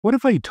What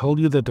if I told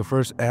you that the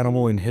first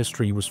animal in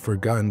history was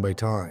forgotten by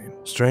time?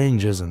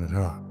 Strange, isn't it,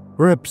 huh?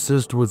 We're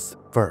obsessed with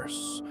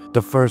firsts.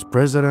 The first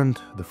president,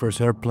 the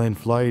first airplane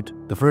flight,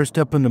 the first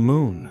step on the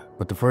moon.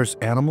 But the first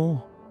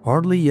animal?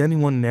 Hardly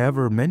anyone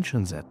ever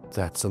mentions it.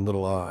 That's a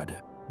little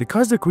odd.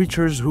 Because the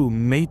creatures who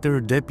made their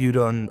debut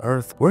on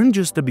Earth weren't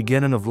just the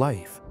beginning of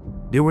life.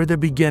 They were the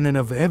beginning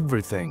of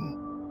everything.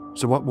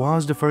 So what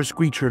was the first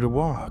creature to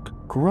walk,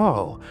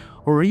 crawl,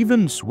 or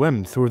even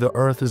swim through the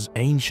Earth's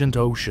ancient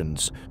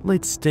oceans?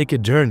 Let's take a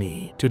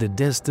journey to the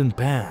distant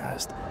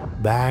past,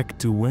 back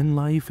to when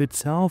life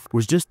itself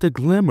was just a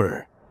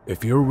glimmer.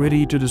 If you're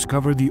ready to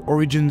discover the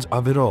origins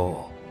of it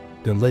all,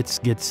 then let's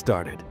get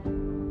started.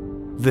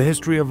 The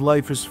history of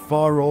life is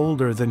far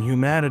older than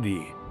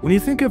humanity. When you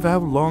think of how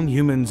long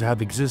humans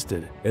have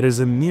existed, it is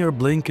a mere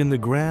blink in the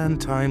grand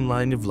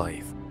timeline of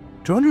life.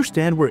 To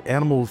understand where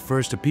animals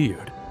first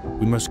appeared,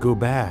 we must go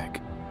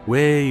back,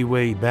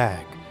 way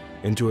back,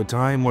 into a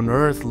time when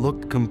Earth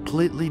looked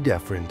completely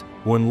different,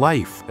 when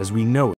life as we know it